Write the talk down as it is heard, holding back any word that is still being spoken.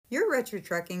retro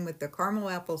trekking with the Caramel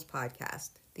Apples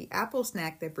podcast, the apple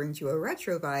snack that brings you a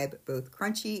retro vibe, both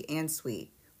crunchy and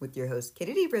sweet, with your hosts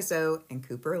Kennedy Rizzo and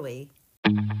Cooper Lee.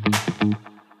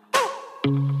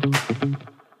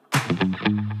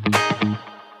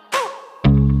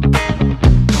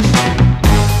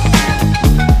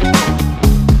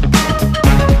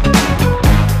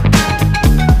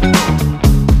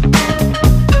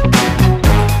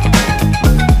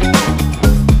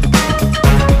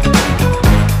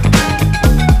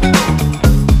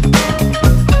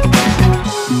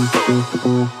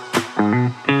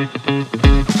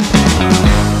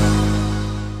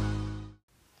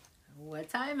 What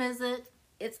time is it?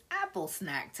 It's apple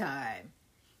snack time.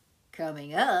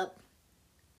 Coming up.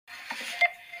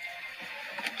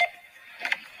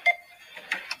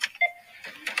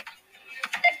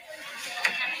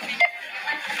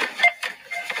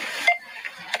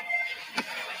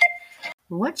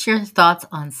 What's your thoughts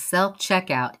on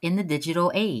self-checkout in the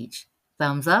digital age?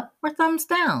 Thumbs up or thumbs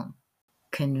down?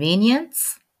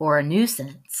 Convenience or a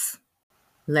nuisance?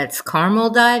 Let's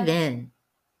caramel dive in.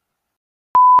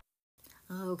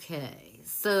 Okay,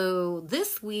 so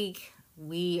this week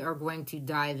we are going to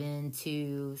dive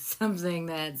into something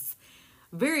that's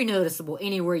very noticeable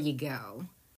anywhere you go.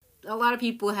 A lot of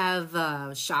people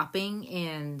have shopping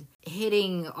and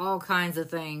hitting all kinds of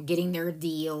things, getting their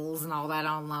deals and all that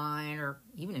online or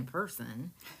even in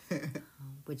person,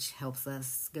 which helps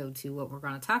us go to what we're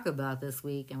going to talk about this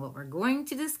week. And what we're going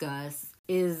to discuss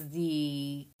is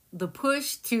the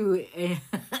push to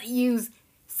use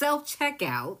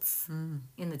self-checkouts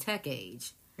in the tech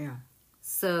age. Yeah.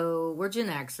 So we're Gen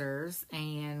Xers,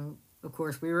 and of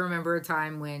course we remember a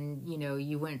time when,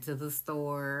 you went to the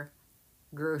store,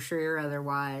 grocery or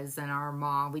otherwise, and our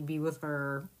mom, we'd be with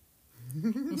her,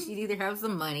 and she'd either have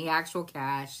some money, actual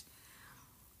cash,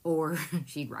 or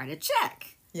she'd write a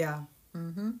check. Yeah.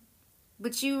 Mm-hmm.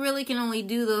 But you really can only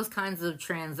do those kinds of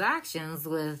transactions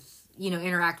with,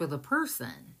 interact with a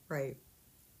person. Right.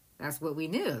 That's what we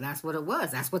knew. That's what it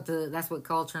was. That's what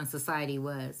culture and society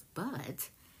was. But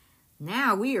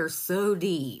now we are so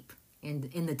deep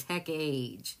in the tech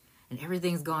age, and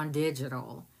everything's gone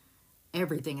digital.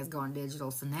 Everything has gone digital.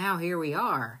 So now here we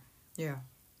are. Yeah.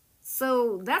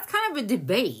 So that's kind of a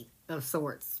debate of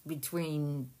sorts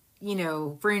between,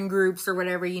 friend groups or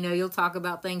whatever. You'll talk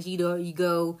about things,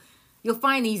 you'll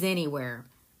find these anywhere.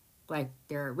 Like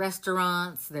they're at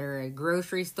restaurants, they're at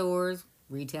grocery stores,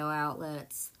 retail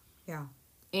outlets. Yeah.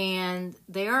 And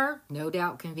they are no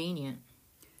doubt convenient.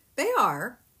 They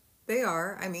are.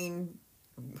 I mean,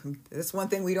 that's one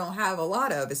thing we don't have a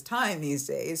lot of is time these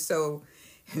days. So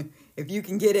if you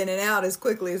can get in and out as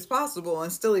quickly as possible,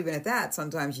 and still even at that,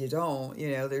 sometimes you don't,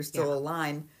 there's still a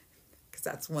line, because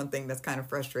that's one thing that's kind of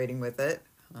frustrating with it.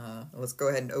 Let's go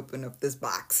ahead and open up this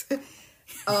box.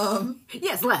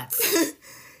 Yes, let's.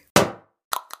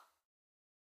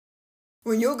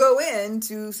 When you'll go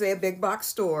into, say, a big box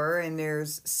store and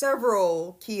there's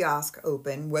several kiosks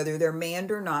open, whether they're manned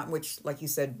or not, which, like you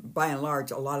said, by and large,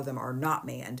 a lot of them are not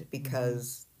manned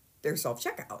because they're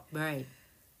self-checkout. Right.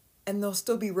 And they'll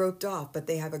still be roped off, but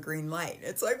they have a green light.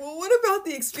 It's like, well, what about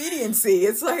the expediency?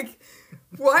 It's like,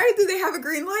 why do they have a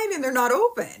green light and they're not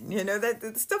open?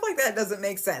 That stuff like that doesn't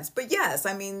make sense. But yes,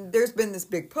 I mean, there's been this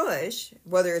big push,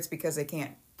 whether it's because they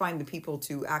can't find the people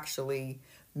to actually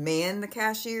man the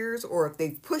cashiers, or if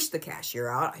they've pushed the cashier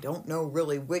out. I don't know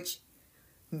really which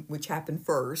happened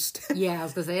first. Yeah, I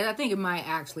was going to say, I think it might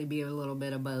actually be a little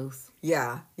bit of both.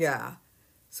 Yeah.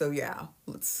 So yeah,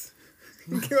 let's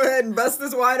go ahead and bust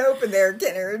this wide open there,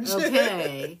 Kennard.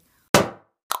 Okay.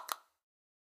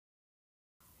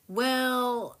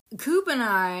 Well, Coop and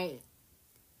I,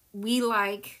 we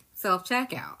like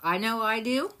self-checkout. I know I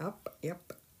do.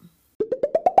 Yep.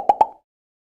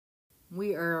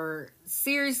 We are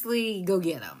seriously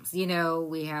go-get-ems.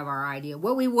 We have our idea.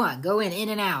 What we want. Go in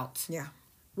and out. Yeah.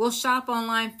 We'll shop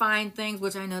online, find things,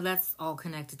 which I know that's all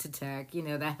connected to tech.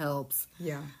 That helps.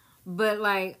 Yeah. But,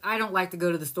 I don't like to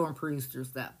go to the store and peruse through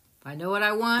stuff. If I know what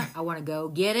I want to go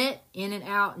get it, in and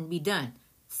out, and be done.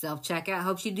 Self-checkout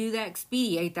helps you do that.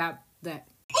 Expedite that.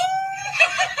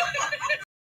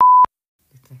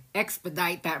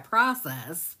 Expedite that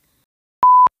process.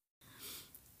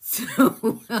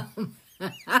 So,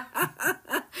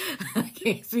 I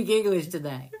can't speak English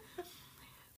today.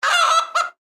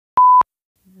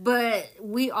 But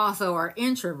we also are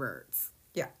introverts.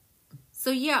 Yeah. So,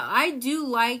 yeah, I do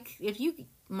like, if you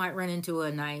might run into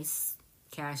a nice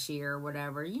cashier or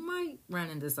whatever, you might run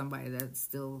into somebody that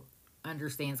still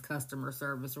understands customer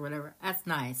service or whatever. That's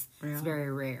nice. Yeah. It's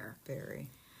very rare. Very.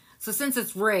 So since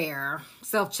it's rare,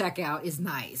 self-checkout is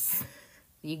nice.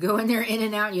 You go in there in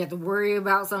and out, and you have to worry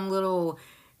about some little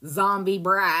zombie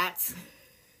brats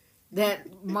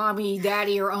that mommy,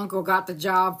 daddy, or uncle got the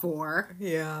job for.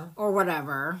 Yeah. Or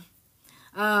whatever.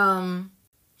 I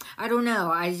don't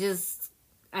know. I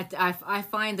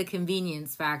find the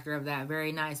convenience factor of that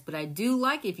very nice. But I do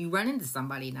like if you run into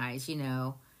somebody nice, you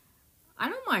know. I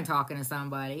don't mind talking to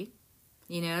somebody.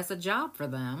 You know, it's a job for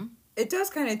them. It does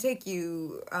kind of take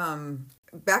you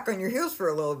back on your heels for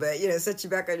a little bit. You know, set you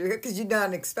back on your heels because you're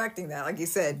not expecting that. Like you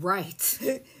said. Right.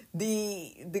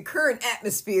 The current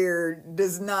atmosphere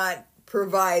does not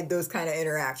provide those kind of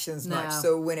interactions much. No.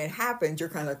 So when it happens, you're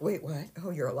kind of like, wait, what?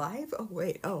 Oh, you're alive? Oh,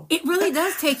 wait. Oh. It really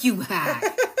does take you back.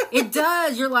 It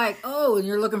does. You're like, oh, and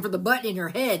you're looking for the button in your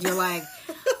head. You're like,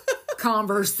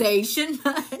 conversation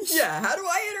much? Yeah, how do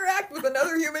I interact with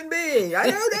another human being?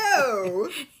 I don't know.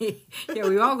 Yeah,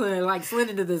 we all gonna like slid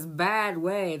into this bad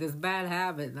way, this bad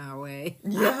habit in our way.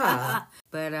 Yeah.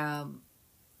 But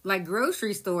like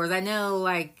grocery stores, I know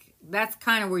like that's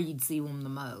kind of where you'd see them the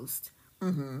most.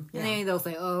 Mm-hmm. Yeah. And then they'll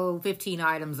say, oh, 15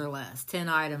 items or less, 10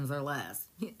 items or less.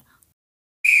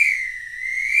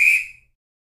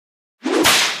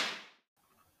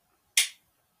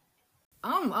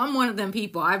 I'm one of them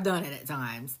people. I've done it at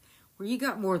times where you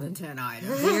got more than 10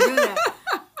 items. And you're gonna,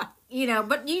 you know,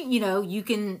 but you know, you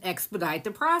can expedite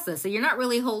the process. So you're not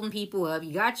really holding people up.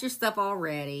 You got your stuff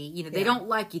already. You know, they don't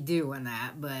like you doing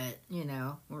that, but you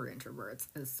know, we're introverts.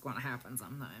 It's going to happen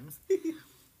sometimes.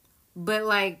 But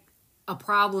like a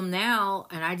problem now,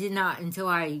 and I did not until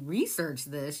I researched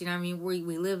this, you know what I mean?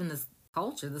 We live in this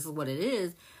culture. This is what it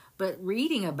is. But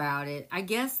reading about it, I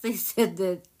guess they said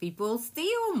that people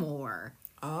steal more.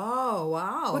 Oh,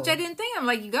 wow. Which I didn't think. I'm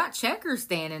like, you got checkers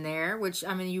standing there, which,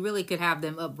 I mean, you really could have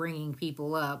them up bringing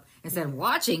people up instead of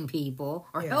watching people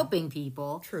or helping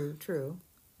people. True, true.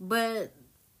 But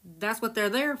that's what they're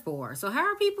there for. So how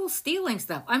are people stealing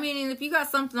stuff? I mean, if you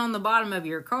got something on the bottom of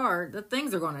your cart, the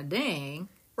things are going to ding.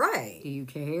 Right. Do you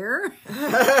care?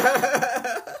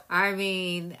 I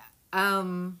mean,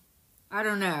 I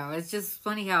don't know. It's just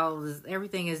funny how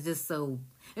everything is just so...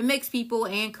 It makes people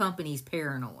and companies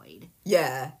paranoid.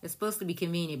 Yeah. It's supposed to be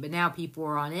convenient, but now people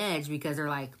are on edge because they're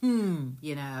like, you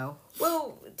know.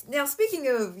 Well, now speaking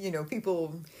of, you know,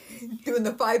 people doing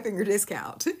the 5-finger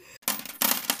discount.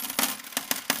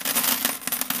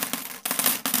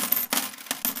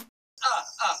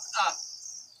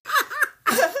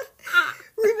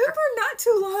 Remember not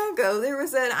too long ago, there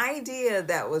was an idea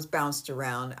that was bounced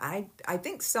around. I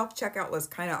think self-checkout was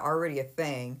kind of already a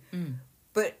thing.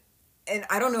 But, and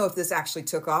I don't know if this actually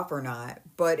took off or not,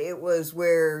 but it was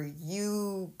where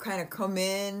you kind of come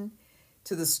in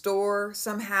to the store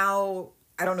somehow.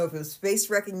 I don't know if it was face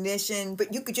recognition,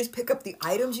 but you could just pick up the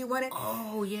items you wanted.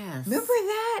 Oh, yes. Remember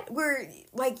that? Where,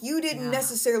 like, you didn't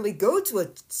necessarily go to a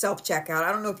self-checkout.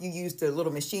 I don't know if you used the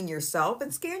little machine yourself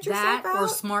and scanned yourself out. Or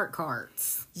smart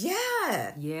carts.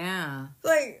 Yeah. Yeah.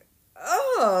 Like,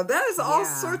 oh, that is all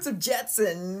sorts of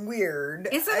Jetson weird.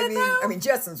 Isn't it, though? I mean,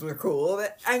 Jetsons were cool,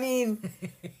 but, I mean...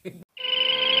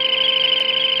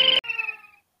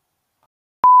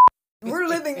 We're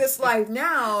living this life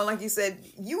now, and like you said,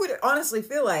 you would honestly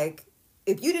feel like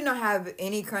if you did not have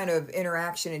any kind of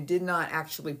interaction and did not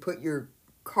actually put your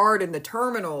card in the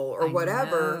terminal or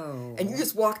whatever, and you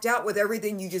just walked out with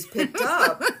everything you just picked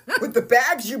up with the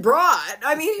bags you brought.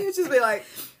 I mean, you'd just be like,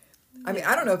 I mean,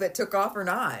 I don't know if it took off or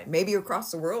not. Maybe across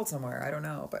the world somewhere. I don't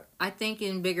know, but I think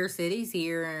in bigger cities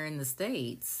here in the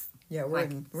States. Yeah, we're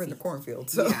in the cornfield.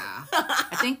 So Yeah,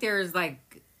 I think there's like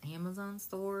Amazon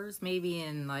stores, maybe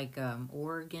in like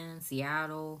Oregon,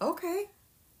 Seattle. Okay.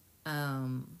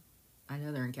 I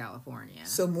know they're in California.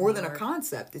 So more than a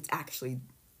concept, it's actually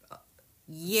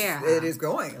it is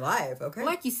going live. Okay.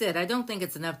 Like you said, I don't think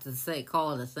it's enough to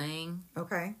call it a thing.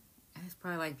 Okay. It's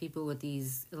probably like people with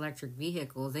these electric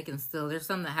vehicles. They can still, there's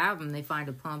some that have them. They find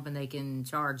a pump and they can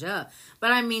charge up.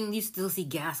 But I mean, you still see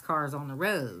gas cars on the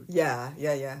road. Yeah.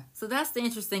 So that's the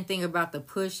interesting thing about the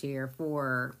push here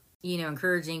for, you know,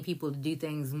 encouraging people to do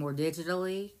things more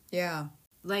digitally. Yeah.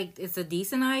 Like, it's a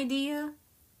decent idea,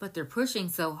 but they're pushing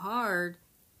so hard.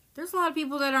 There's a lot of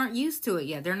people that aren't used to it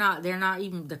yet. They're kind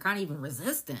of even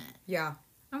resistant. Yeah.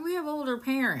 And we have older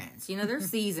parents, you know, they're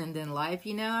seasoned in life,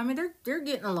 you know. I mean, they're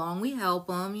getting along. We help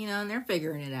them, you know, and they're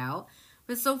figuring it out.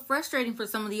 But it's so frustrating for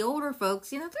some of the older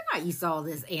folks, you know, they're not used to all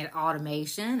this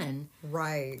automation and...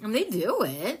 Right. I mean, they do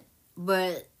it,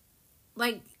 but,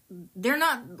 like, they're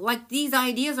not, like, these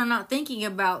ideas are not thinking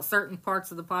about certain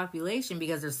parts of the population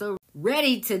because they're so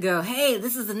ready to go, hey,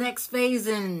 this is the next phase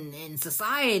in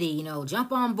society, you know,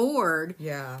 jump on board.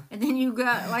 Yeah. And then you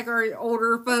got, like, our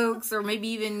older folks or maybe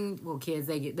even, well, kids,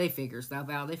 they figure stuff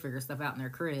out. They figure stuff out in their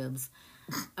cribs.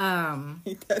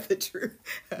 Ain't that the truth?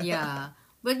 Yeah.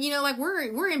 But, like,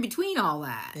 we're in between all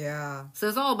that. Yeah. So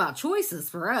it's all about choices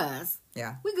for us.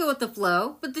 Yeah. We go with the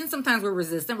flow, but then sometimes we're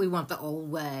resistant. We want the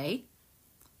old way.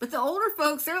 But the older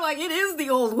folks, they're like, it is the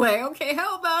old way. Okay,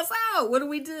 help us out. What do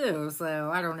we do?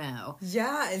 So, I don't know.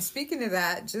 Yeah, and speaking of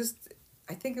that,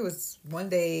 I think it was one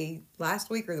day last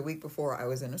week or the week before, I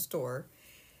was in a store,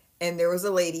 and there was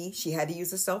a lady, she had to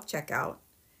use a self-checkout.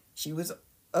 She was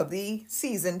of the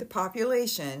seasoned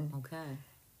population. Okay.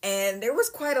 And there was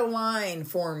quite a line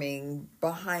forming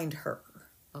behind her.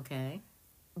 Okay.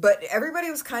 But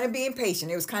everybody was kind of being patient.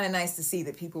 It was kind of nice to see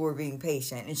that people were being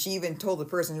patient. And she even told the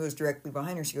person who was directly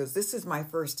behind her, she goes, "This is my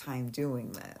first time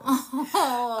doing this."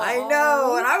 Oh. I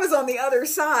know. And I was on the other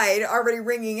side already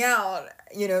ringing out,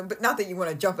 but not that you want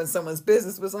to jump in someone's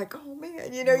business. It was like, oh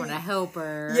man, You want to help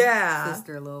her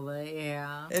sister a little bit,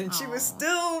 yeah. And she was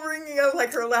still ringing out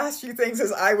like her last few things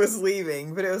as I was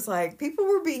leaving. But it was like, people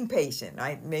were being patient.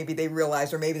 Maybe they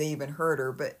realized, or maybe they even heard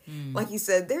her. But like you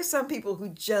said, there's some people who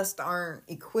just aren't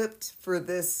equipped for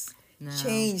this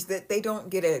change, that they don't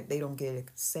get a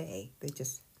say. They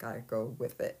just gotta go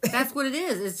with it. That's what it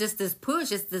is. It's just this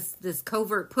push. It's this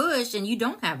covert push, and you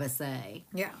don't have a say.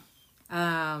 Yeah.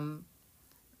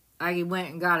 I went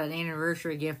and got an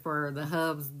anniversary gift for the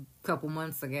Hubs a couple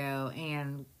months ago,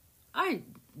 and I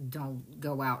don't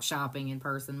go out shopping in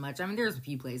person much. I mean, there's a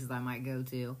few places I might go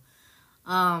to.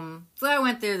 So I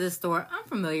went there to this store. I'm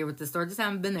familiar with the store, just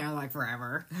haven't been there like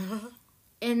forever.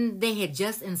 And they had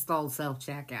just installed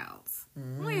self-checkouts.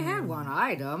 They had one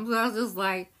item, so I was just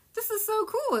like, this is so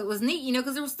cool. It was neat,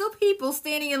 because there were still people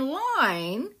standing in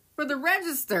line for the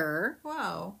register.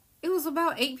 Wow. It was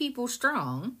about 8 people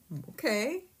strong.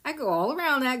 Okay. I go all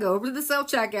around that, go over to the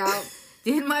self-checkout,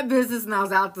 did my business, and I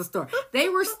was out the store. They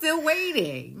were still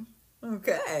waiting.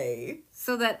 Okay.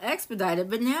 So that expedited.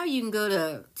 But now you can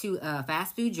go to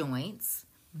fast food joints,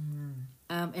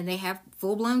 and they have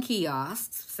full-blown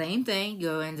kiosks. Same thing.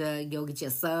 Go get you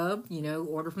a sub,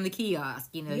 order from the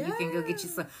kiosk. You can go get you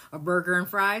a burger and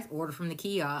fries, order from the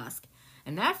kiosk.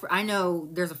 And I know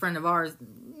there's a friend of ours,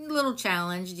 little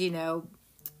challenged,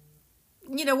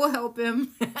 we'll help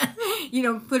him,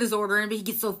 put his order in, but he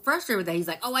gets so frustrated with that. He's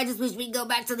like, oh, I just wish we could go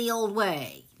back to the old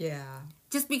way. Yeah.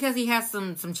 Just because he has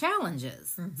some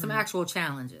challenges, some actual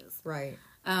challenges. Right.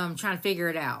 Trying to figure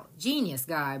it out. Genius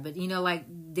guy, but,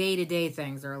 like, day-to-day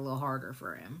things are a little harder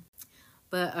for him.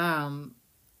 But, I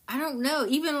don't know.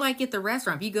 Even, like, at the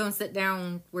restaurant, if you go and sit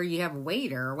down where you have a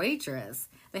waiter or waitress,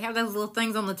 they have those little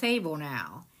things on the table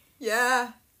now.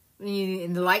 Yeah.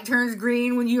 And the light turns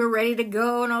green when you're ready to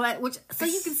go and all that. So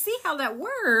you can see how that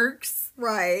works.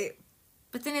 Right.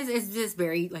 But then it's just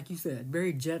very, like you said,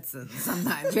 very Jetson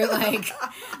sometimes. You're like,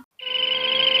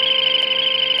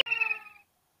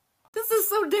 this is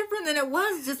so different than it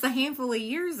was just a handful of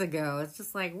years ago. It's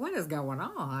just like, what is going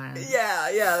on?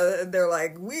 Yeah. They're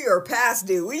like, we are past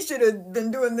due. We should have been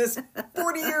doing this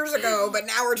 40 years ago, but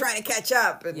now we're trying to catch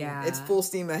up. And it's full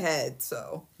steam ahead,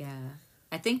 so. Yeah.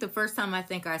 I think the first time I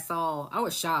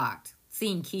was shocked,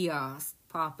 seeing kiosks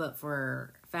pop up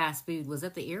for fast food was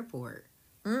at the airport.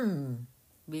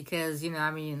 Because,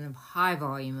 a high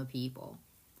volume of people.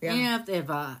 Yeah. If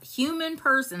a human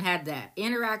person had to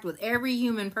interact with every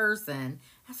human person,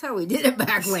 that's how we did it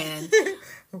back when.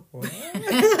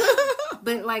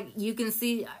 But, like, you can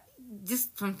see,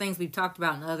 just from things we've talked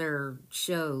about in other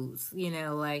shows,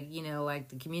 like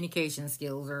the communication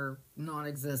skills are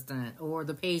non-existent, or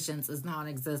the patience is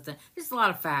non-existent. There's a lot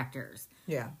of factors.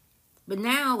 Yeah. But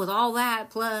now with all that,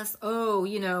 plus,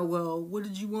 well, what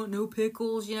did you want? No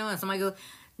pickles, and somebody goes,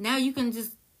 now you can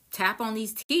just tap on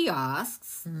these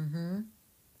kiosks. Mm-hmm.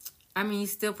 I mean, you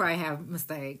still probably have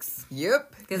mistakes.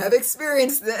 Yep. I've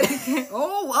experienced that.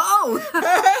 Oh, whoa.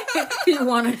 You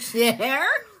want to share?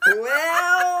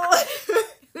 Well,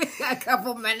 a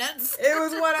couple minutes. It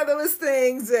was one of those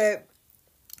things that,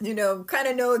 kind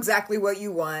of know exactly what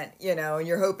you want, and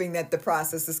you're hoping that the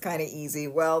process is kind of easy.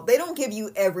 Well, they don't give you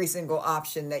every single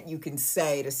option that you can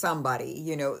say to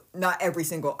somebody. Not every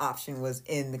single option was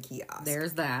in the kiosk.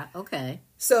 There's that. Okay.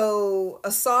 So a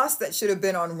sauce that should have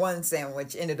been on one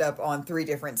sandwich ended up on 3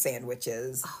 different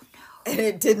sandwiches. Oh, no. And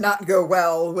it did not go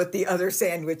well with the other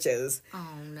sandwiches. Oh,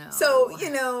 no.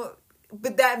 So,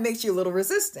 but that makes you a little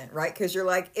resistant, right? Because you're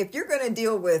like, if you're going to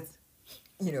deal with,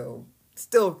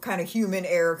 still kind of human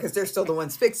error, because they're still the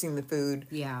ones fixing the food.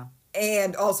 Yeah.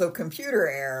 And also computer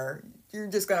error, you're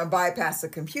just going to bypass the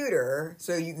computer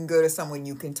so you can go to someone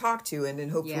you can talk to and then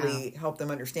hopefully help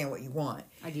them understand what you want.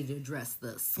 I need to address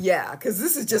this. Yeah, because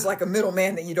this is just like a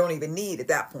middleman that you don't even need at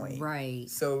that point. Right.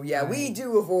 So, yeah, we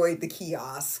do avoid the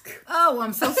kiosk. Oh,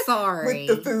 I'm so sorry.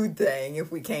 With the food thing, if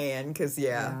we can, because,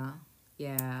 Yeah.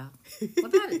 Well,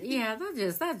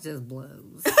 that just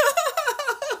blows.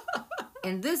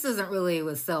 And this isn't really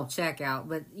with self-checkout,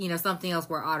 but, something else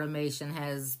where automation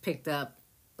has picked up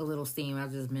a little steam, I'll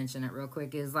just mention it real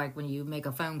quick, is like when you make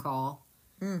a phone call.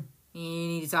 You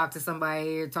need to talk to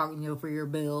somebody, you're talking, for your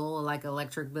bill, like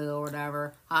electric bill or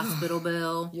whatever, hospital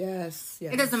bill. Yes.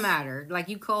 It doesn't matter. Like,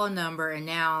 you call a number, and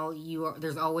now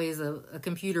there's always a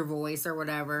computer voice or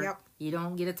whatever. Yep. You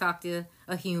don't get to talk to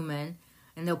a human,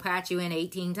 and they'll patch you in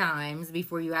 18 times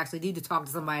before you actually do to talk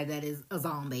to somebody that is a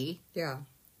zombie. Yeah.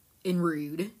 And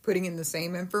rude. Putting in the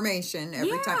same information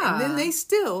every time. And then they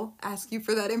still ask you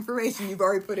for that information you've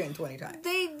already put in 20 times.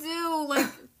 They do. Like,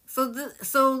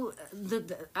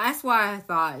 that's why I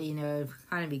thought, it'd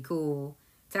kind of be cool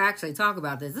to actually talk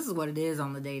about this. This is what it is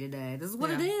on the day-to-day. This is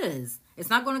what it is. It's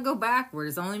not going to go backward.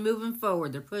 It's only moving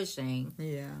forward. They're pushing.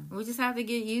 Yeah. We just have to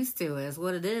get used to it. It's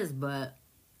what it is, but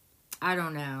I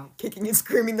don't know. Kicking and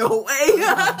screaming the whole way.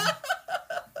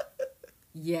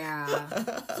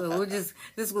 Yeah. So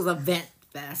this was a vent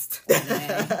fest today.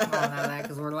 I don't know that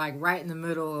because we're like right in the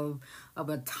middle of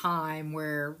a time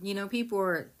where, people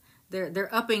are,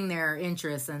 they're upping their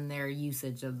interest and their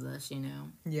usage of this,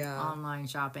 Yeah. Online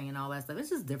shopping and all that stuff. It's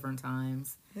just different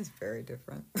times. It's very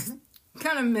different.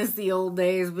 Kind of miss the old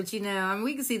days, but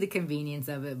we can see the convenience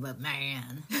of it, but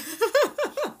man.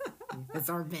 It's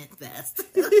our vent fest.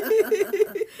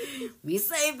 Be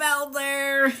safe out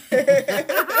there.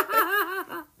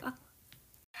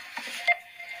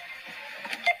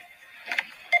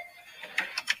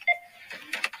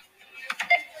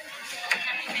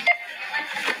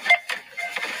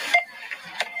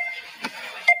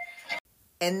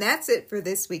 And that's it for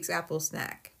this week's Apple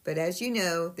Snack. But as you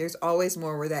know, there's always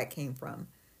more where that came from.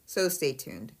 So stay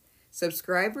tuned.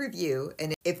 Subscribe, review,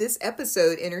 and if this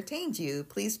episode entertained you,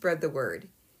 please spread the word.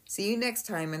 See you next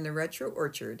time in the Retro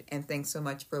Orchard, and thanks so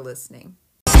much for listening.